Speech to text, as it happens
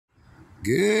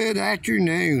Good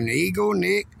afternoon, Eagle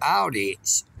Nick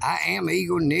Audits. I am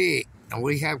Eagle Nick, and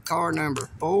we have car number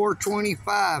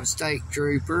 425 State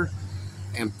Trooper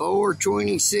and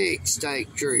 426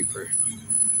 State Trooper.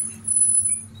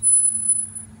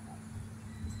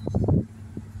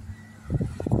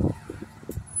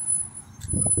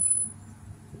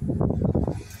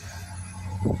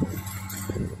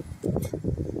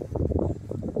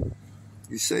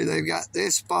 You see they've got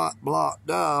this spot blocked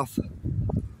off.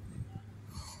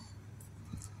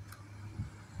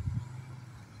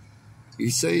 You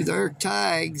see their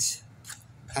tags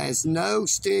has no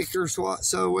stickers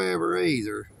whatsoever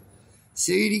either.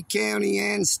 City, county,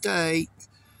 and state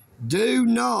do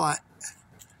not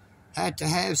have to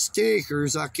have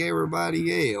stickers like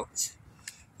everybody else.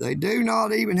 They do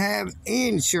not even have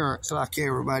insurance like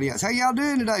everybody else. How y'all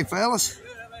doing today, fellas?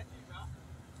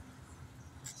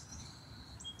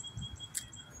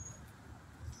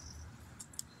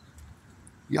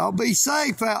 Y'all be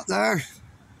safe out there.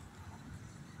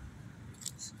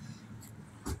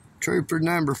 Trooper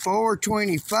number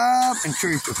 425 and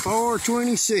Trooper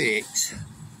 426.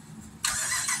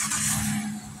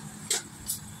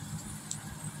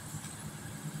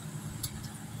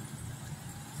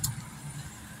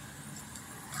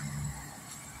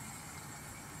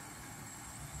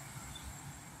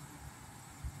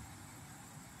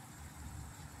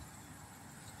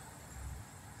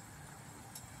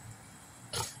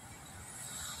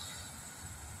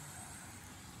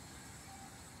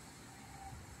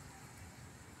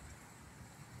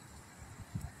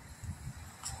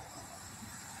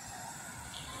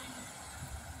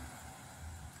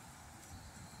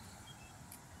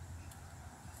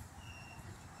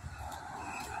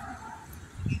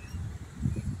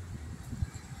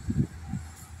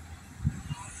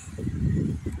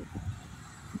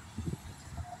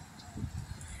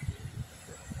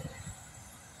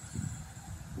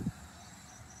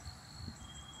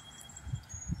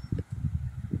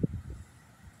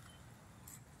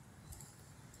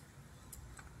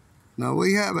 Now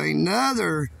we have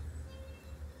another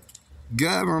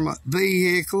government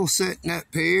vehicle sitting up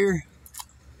here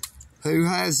who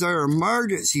has their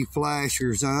emergency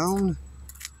flashers on.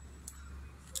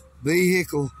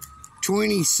 Vehicle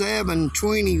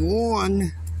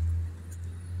 2721.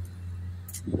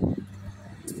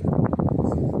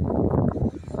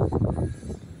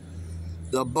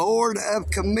 The Board of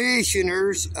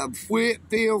Commissioners of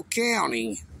Whitfield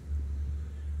County.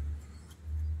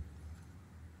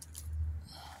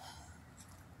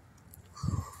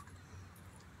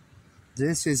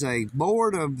 This is a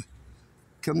Board of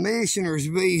Commissioners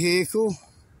vehicle,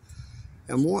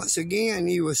 and once again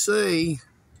you will see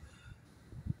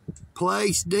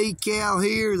place decal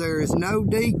here. There is no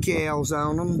decals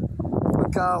on them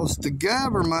because the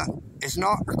government is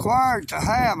not required to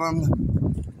have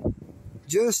them,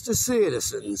 just the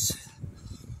citizens.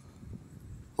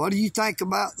 What do you think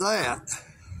about that?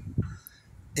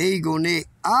 Eagle Nick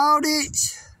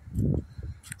Audits.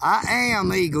 I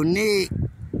am Eagle Nick,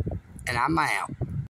 and I'm out.